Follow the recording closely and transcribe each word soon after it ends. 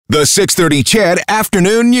The 6:30 CHED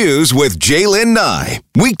Afternoon News with Jaylen Nye.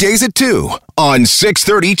 Weekdays at 2 on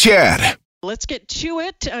 6:30 CHED. Let's get to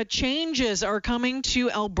it. Changes are coming to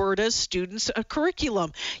Alberta's students'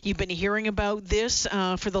 curriculum. You've been hearing about this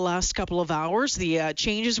for the last couple of hours. The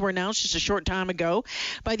changes were announced just a short time ago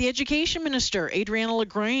by the Education Minister, Adriana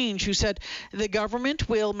LaGrange, who said the government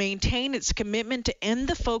will maintain its commitment to end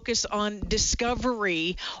the focus on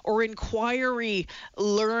discovery or inquiry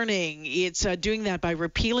learning. It's doing that by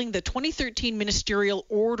repealing the 2013 ministerial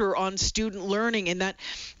order on student learning and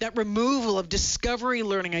that removal of discovery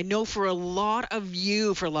learning. I know for a lot of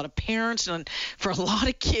you, for a lot of parents, and for a lot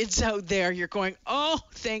of kids out there, you're going, oh,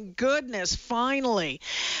 thank goodness, finally.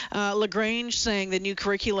 LaGrange saying the new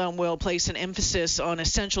curriculum will place an emphasis on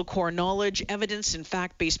essential core knowledge, evidence and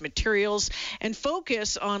fact-based materials, and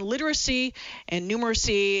focus on literacy and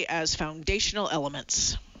numeracy as foundational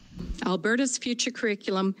elements. Alberta's future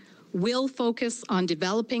curriculum will focus on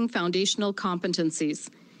developing foundational competencies.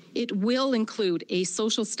 It will include a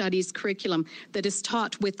social studies curriculum that is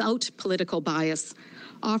taught without political bias,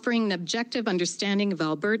 offering an objective understanding of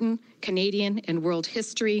Albertan, Canadian, and world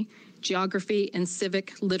history, geography, and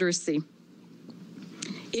civic literacy.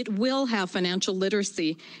 It will have financial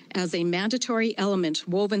literacy as a mandatory element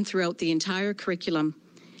woven throughout the entire curriculum,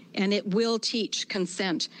 and it will teach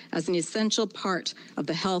consent as an essential part of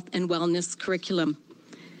the health and wellness curriculum.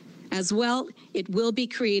 As well, it will be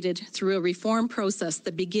created through a reform process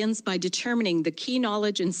that begins by determining the key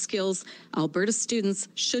knowledge and skills Alberta students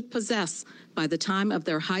should possess by the time of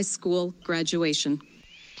their high school graduation.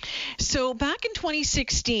 So back in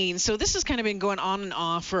 2016, so this has kind of been going on and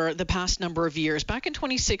off for the past number of years. Back in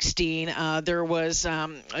 2016, there was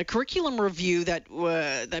a curriculum review that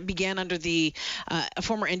began under the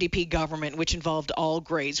former NDP government, which involved all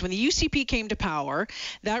grades. When the UCP came to power,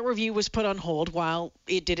 that review was put on hold while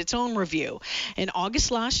it did its own review. In August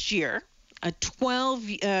last year, a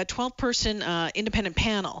 12-person independent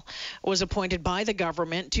panel was appointed by the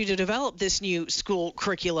government to develop this new school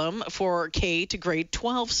curriculum for K to grade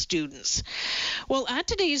 12 students. Well, at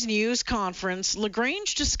today's news conference,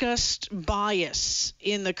 LaGrange discussed bias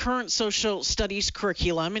in the current social studies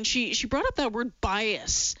curriculum, and she brought up that word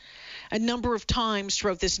bias a number of times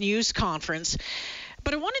throughout this news conference.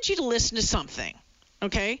 But I wanted you to listen to something,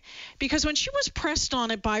 okay? Because when she was pressed on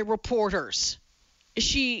it by reporters,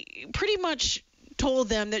 she pretty much told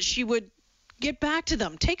them that she would get back to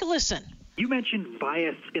them. Take a listen. You mentioned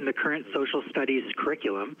bias in the current social studies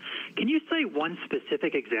curriculum. Can you say one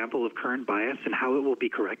specific example of current bias and how it will be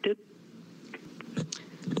corrected?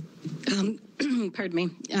 Pardon me.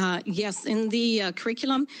 Yes, in the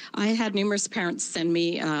curriculum, I had numerous parents send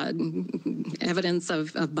me evidence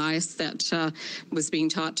of bias that was being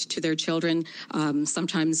taught to their children,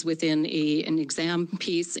 sometimes within an exam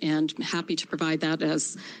piece, and happy to provide that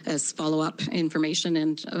as follow-up information,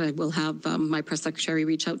 and I will have my press secretary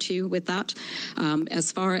reach out to you with that.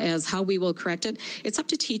 As far as how we will correct it, it's up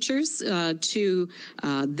to teachers to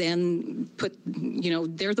then put,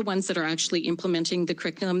 they're the ones that are actually implementing the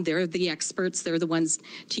curriculum. They're the experts. They're the ones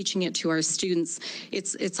teaching it to our students.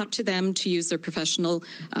 It's up to them to use their professional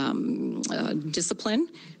discipline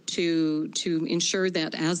to ensure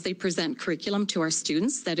that as they present curriculum to our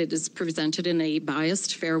students, that it is presented in a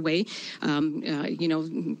biased, fair way,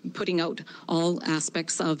 putting out all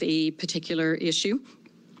aspects of a particular issue.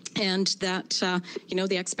 And that,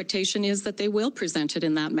 the expectation is that they will present it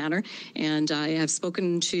in that manner. And I have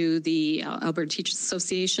spoken to the Alberta Teachers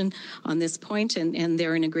Association on this point, and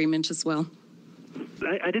they're in agreement as well.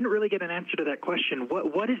 I didn't really get an answer to that question.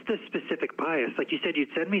 What is the specific bias? Like you said, you'd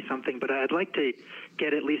send me something, but I'd like to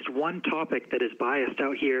get at least one topic that is biased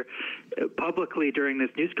out here publicly during this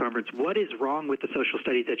news conference. What is wrong with the social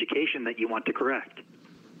studies education that you want to correct?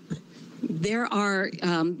 There are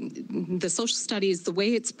the social studies, the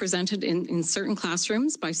way it's presented in certain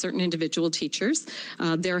classrooms by certain individual teachers.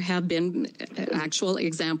 There have been actual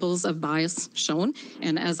examples of bias shown.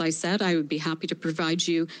 And as I said, I would be happy to provide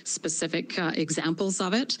you specific examples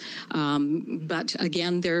of it. But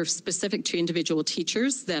again, they're specific to individual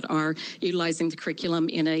teachers that are utilizing the curriculum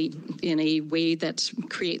in a way that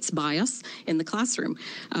creates bias in the classroom.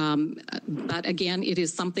 But again, it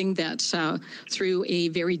is something that through a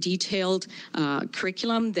very detailed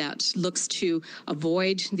curriculum that looks to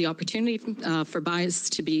avoid the opportunity for bias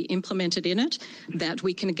to be implemented in it, that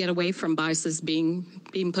we can get away from biases being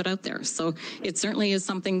put out there. So it certainly is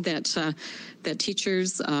something that that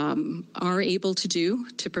teachers are able to do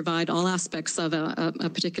to provide all aspects of a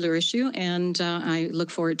particular issue, and I look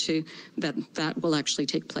forward to that will actually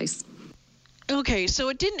take place. Okay, so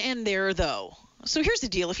it didn't end there, though. So here's the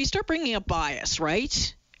deal. If you start bringing up bias,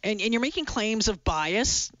 right, and you're making claims of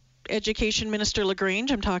bias, Education Minister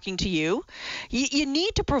LaGrange, I'm talking to you. You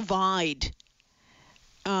need to provide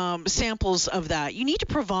samples of that. You need to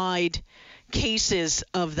provide cases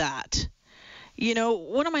of that. You know,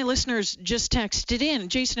 one of my listeners just texted in,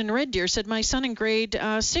 Jason in Red Deer, said, my son in grade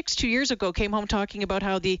 6 2 years ago came home talking about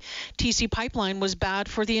how the TC pipeline was bad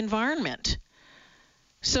for the environment.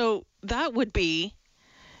 So that would be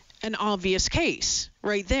an obvious case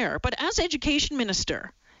right there. But as education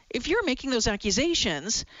minister, if you're making those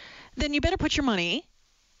accusations, then you better put your money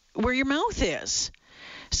where your mouth is.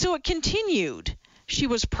 So it continued. She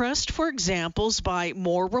was pressed for examples by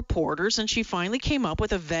more reporters, and she finally came up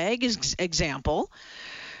with a vague example,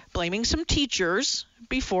 blaming some teachers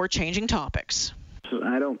before changing topics. So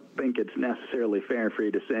I don't think it's necessarily fair for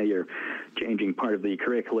you to say you're changing part of the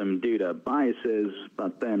curriculum due to biases,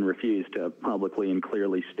 but then refuse to publicly and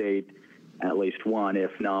clearly state at least one,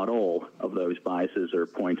 if not all, of those biases or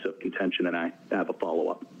points of contention. And I have a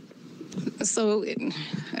follow-up. So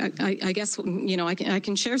I guess, you know, I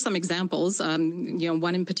can share some examples. You know,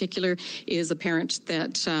 one in particular is a parent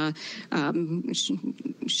that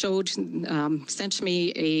sent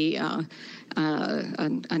me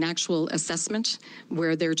an actual assessment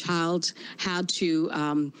where their child had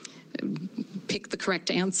to pick the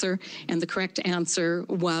correct answer, and the correct answer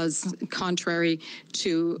was contrary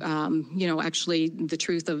to, you know, actually the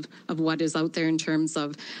truth of what is out there in terms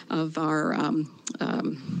of our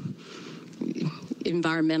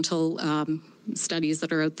environmental studies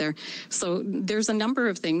that are out there. So there's a number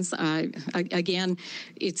of things. Again,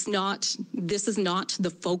 this is not the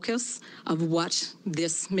focus of what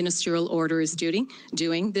this ministerial order is doing.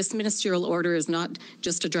 This ministerial order is not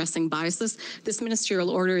just addressing biases. This ministerial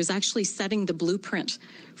order is actually setting the blueprint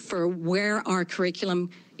for where our curriculum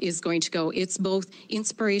is going to go. It's both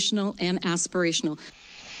inspirational and aspirational.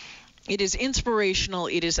 It is inspirational.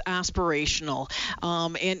 It is aspirational.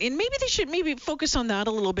 And maybe they should focus on that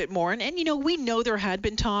a little bit more. And you know, we know there had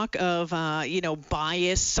been talk of, you know,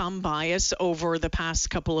 some bias over the past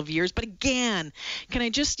couple of years. But again, can I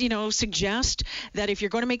just, you know, suggest that if you're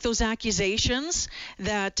going to make those accusations,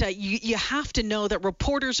 that you have to know that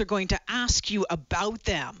reporters are going to ask you about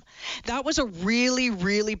them. That was a really,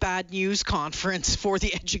 really bad news conference for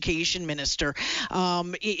the education minister.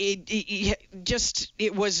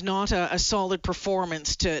 It was not a solid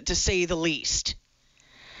performance, to say the least.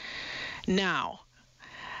 Now,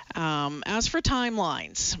 as for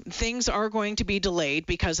timelines, things are going to be delayed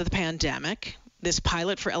because of the pandemic. This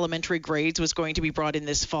pilot for elementary grades was going to be brought in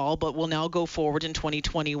this fall, but will now go forward in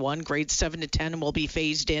 2021. Grades 7 to 10 will be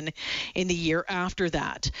phased in the year after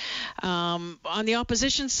that. On the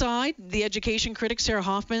opposition side, the education critic Sarah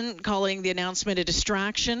Hoffman calling the announcement a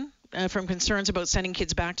distraction from concerns about sending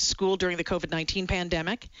kids back to school during the COVID-19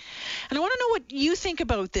 pandemic. And I want to know what you think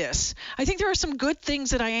about this. I think there are some good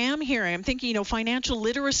things that I am hearing. I'm thinking, you know, financial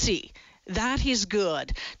literacy. That is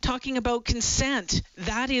good. Talking about consent,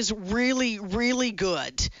 that is really, really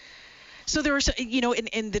good. So there are, you know,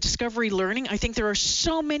 in the Discovery Learning, I think there are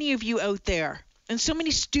so many of you out there and so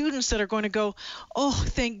many students that are going to go, oh,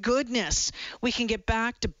 thank goodness we can get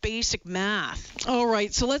back to basic math. All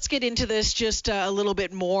right, so let's get into this just a little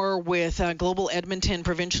bit more with Global Edmonton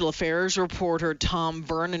Provincial Affairs reporter Tom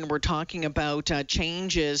Vernon. We're talking about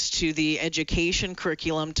changes to the education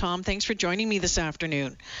curriculum. Tom, thanks for joining me this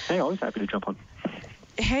afternoon. Hey, always happy to jump on.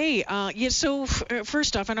 Hey, so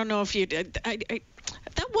first off, I don't know if you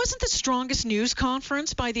that wasn't the strongest news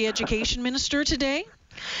conference by the education minister today.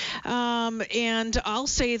 And I'll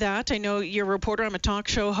say that. I know you're a reporter, I'm a talk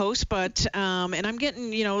show host, but and I'm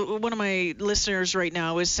getting, you know, one of my listeners right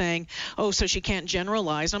now is saying, oh, so she can't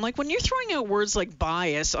generalize. I'm like, when you're throwing out words like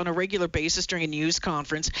bias on a regular basis during a news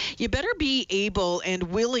conference, you better be able and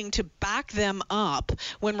willing to back them up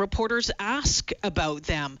when reporters ask about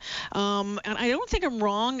them. And I don't think I'm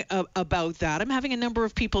wrong about that. I'm having a number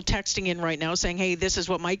of people texting in right now saying, hey, this is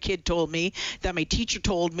what my kid told me, that my teacher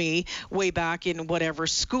told me way back in whatever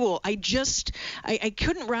school. I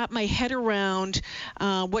couldn't wrap my head around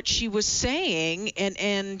what she was saying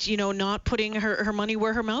and you know, not putting her money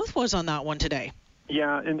where her mouth was on that one today.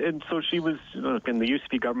 Yeah, and so she was in the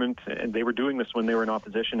UCP government, and they were doing this when they were in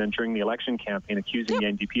opposition and during the election campaign, accusing the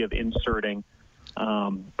NDP of inserting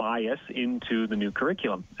bias into the new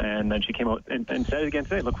curriculum. And then she came out and said it again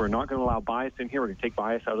today, look, we're not going to allow bias in here. We're going to take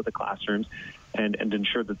bias out of the classrooms and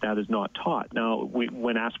ensure that that is not taught. Now,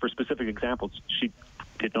 when asked for specific examples, she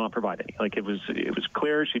did not provide any. Like, it was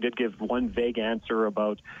clear. She did give one vague answer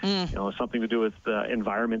about you know, something to do with the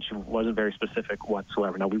environment. She wasn't very specific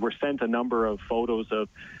whatsoever. Now, we were sent a number of photos of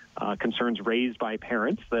concerns raised by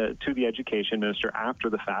parents to the education minister after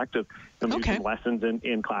the fact of using lessons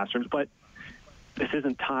in classrooms, but this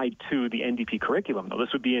isn't tied to the NDP curriculum, though.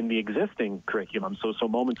 This would be in the existing curriculum. So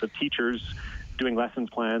moments of teachers doing lessons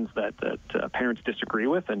plans that parents disagree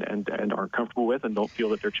with and aren't comfortable with and don't feel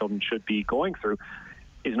that their children should be going through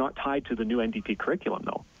is not tied to the new NDP curriculum,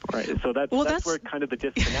 though, right? So that's where kind of the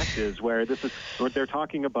disconnect is, where they're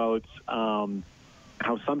talking about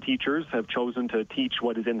how some teachers have chosen to teach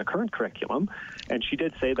what is in the current curriculum, and she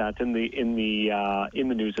did say that in the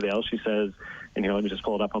news avail. She says, and let me just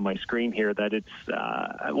pull it up on my screen here, that it's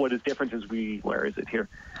what is different is where is it here?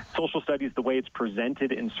 Social studies, the way it's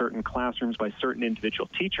presented in certain classrooms by certain individual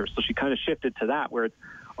teachers. So she kind of shifted to that, where it's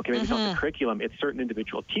okay, maybe it's not the curriculum, it's certain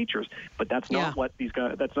individual teachers, but that's not what these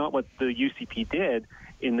guys. That's not what the UCP did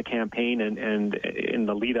in the campaign and in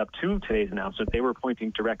the lead up to today's announcement. They were pointing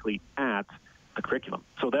directly at the curriculum.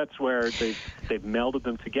 So that's where they've melded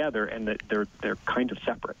them together, and that they're kind of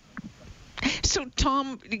separate. So,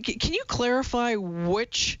 Tom, can you clarify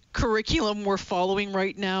which curriculum we're following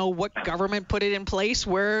right now? What government put it in place?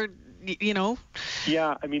 Where,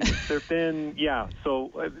 Yeah, I mean, there've been,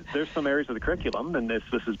 so there's some areas of the curriculum, and this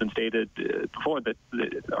has been stated before, that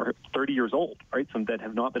are 30 years old, right? Some that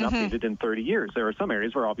have not been updated in 30 years. There are some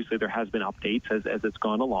areas where obviously there has been updates as it's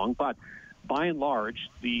gone along, but by and large,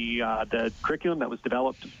 the curriculum that was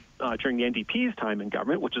developed during the NDP's time in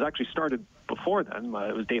government, which was actually started before then,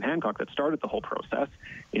 it was Dave Hancock that started the whole process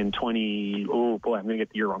in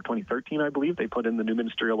 2013, I believe. They put in the new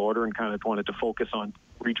ministerial order and kind of wanted to focus on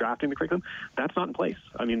redrafting the curriculum. That's not in place.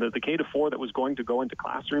 I mean, the K-4 that was going to go into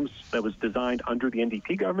classrooms that was designed under the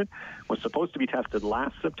NDP government was supposed to be tested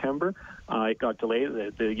last September. It got delayed.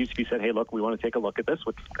 The UCP said, hey, look, we want to take a look at this,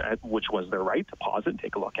 which was their right to pause it and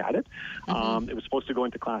take a look at it. It was supposed to go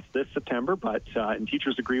into class this September, but and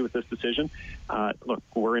teachers agree with this decision. Look,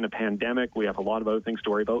 we're in a pandemic. We have a lot of other things to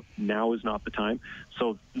worry about. Now is not the time.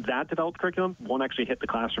 So that developed curriculum won't actually hit the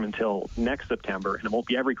classroom until next September, and it won't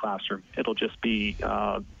be every classroom. It'll just be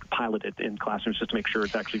piloted in classrooms just to make sure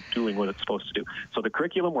it's actually doing what it's supposed to do. So the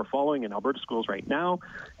curriculum we're following in Alberta schools right now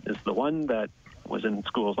is the one that was in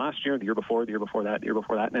schools last year, the year before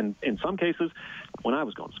that, and in some cases when I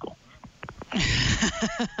was going to school.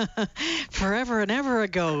 Forever and ever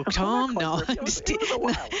ago, Tom. No, it was a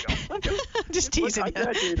while ago. Just teasing you. I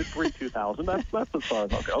graduated pre-2000. That's as far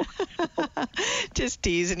as I'll go. Just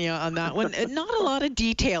teasing you on that one. Not a lot of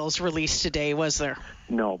details released today, was there?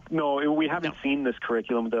 No, we haven't seen this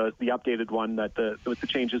curriculum, the updated one with the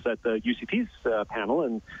changes at the UCP's panel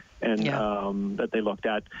and that they looked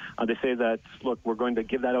at. They say that, look, we're going to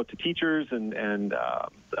give that out to teachers and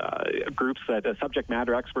groups that subject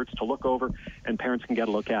matter experts to look over, and parents can get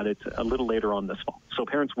a look at it a little later on this fall. So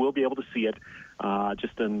parents will be able to see it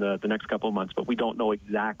just in the next couple of months, but we don't know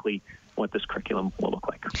exactly what this curriculum will look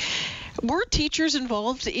like. Were teachers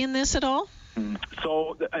involved in this at all?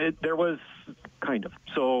 So there was kind of.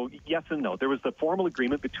 So yes and no. There was the formal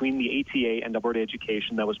agreement between the ATA and Alberta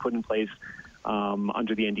Education that was put in place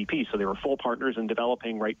under the NDP. So they were full partners in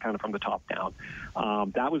developing right kind of from the top down.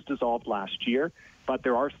 That was dissolved last year, but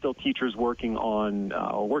there are still teachers working on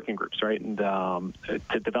working groups, right, and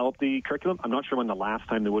to develop the curriculum. I'm not sure when the last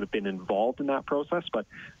time they would have been involved in that process, but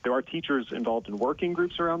there are teachers involved in working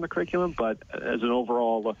groups around the curriculum. But as an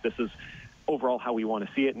overall look, this is overall how we want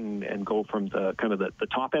to see it and go from the kind of the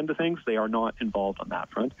top end of things. They are not involved on that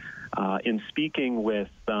front. In speaking with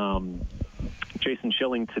Jason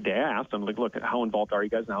Schilling today, I asked him, like, look, how involved are you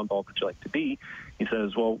guys and how involved would you like to be? He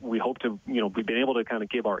says, well, we hope to, we've been able to kind of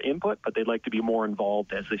give our input, but they'd like to be more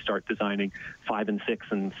involved as they start designing 5 and 6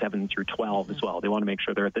 and 7 through 12 as well. They want to make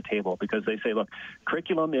sure they're at the table because they say, look,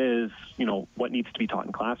 curriculum is, what needs to be taught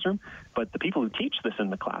in classroom, but the people who teach this in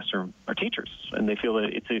the classroom are teachers, and they feel that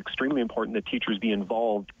it's extremely important that teachers be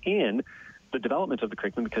involved in the development of the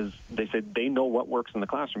curriculum because they said they know what works in the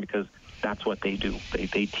classroom because that's what they do.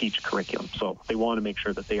 They teach curriculum. So they want to make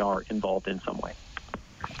sure that they are involved in some way.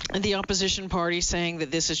 And the opposition party saying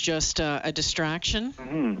that this is just a distraction?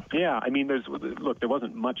 Mm-hmm. Yeah, I mean, there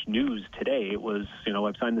wasn't much news today. It was,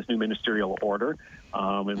 I've signed this new ministerial order,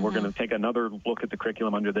 and we're going to take another look at the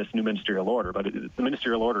curriculum under this new ministerial order. But the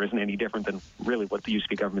ministerial order isn't any different than really what the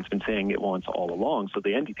UCP government's been saying it wants all along. So the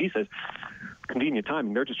NDP says, convenient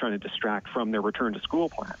timing, they're just trying to distract from their return to school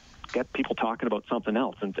plan. Get people talking about something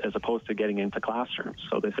else as opposed to getting into classrooms.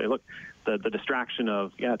 So they say, look, the distraction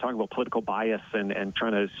of, talking about political bias and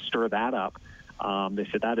trying to stir that up, they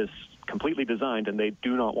said that is completely designed, and they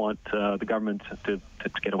do not want the government to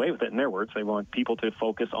get away with it, in their words. They want people to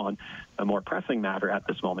focus on a more pressing matter at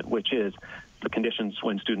this moment, which is the conditions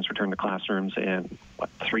when students return to classrooms in,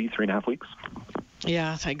 3.5 weeks?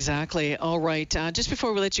 Yeah, exactly. All right. Just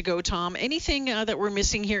before we let you go, Tom, anything that we're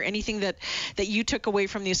missing here, anything that you took away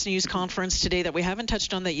from this news conference today that we haven't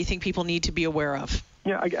touched on that you think people need to be aware of?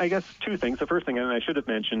 Yeah, I guess two things. The first thing, and I should have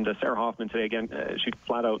mentioned, Sarah Hoffman today, again, she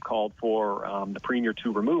flat out called for the Premier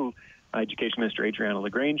to remove Education Minister Adriana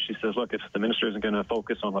LaGrange. She says, look, if the minister isn't going to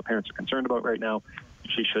focus on what parents are concerned about right now,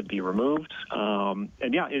 she should be removed.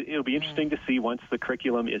 And yeah, it'll be interesting to see once the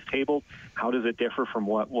curriculum is tabled, how does it differ from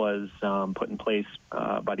what was put in place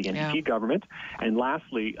by the NDP government? And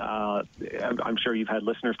lastly, I'm sure you've had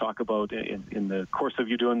listeners talk about in the course of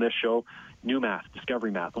you doing this show, new math,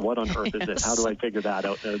 discovery math. What on earth is it? How do I figure that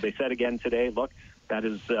out? They said again today, look, that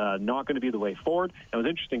is not going to be the way forward. And it was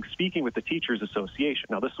interesting speaking with the Teachers Association.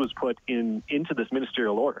 Now, this was put into this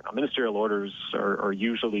ministerial order. Now, ministerial orders are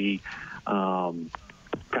usually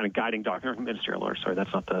kind of guiding document. Ministerial order, sorry,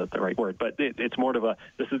 that's not the right word. But it's more of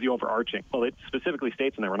this is the overarching. Well, it specifically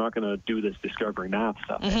states in there, we're not going to do this discovery math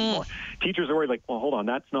stuff anymore. Teachers are worried, like, well, hold on,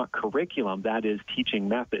 that's not curriculum. That is teaching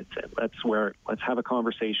methods. And let's have a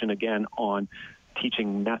conversation again on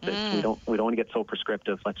teaching methods. We don't want to get so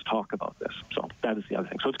prescriptive. Let's talk about this. So that is the other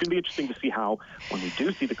thing. So it's going to be interesting to see how, when we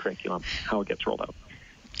do see the curriculum, how it gets rolled out.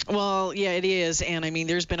 Well, yeah, it is. And I mean,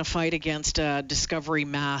 there's been a fight against discovery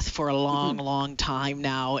math for a long time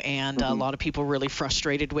now, and a lot of people really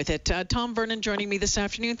frustrated with it. Tom Vernon joining me this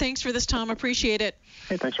afternoon. Thanks for this, Tom. Appreciate it.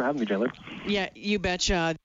 Hey, thanks for having me, Jalen. Yeah, you betcha.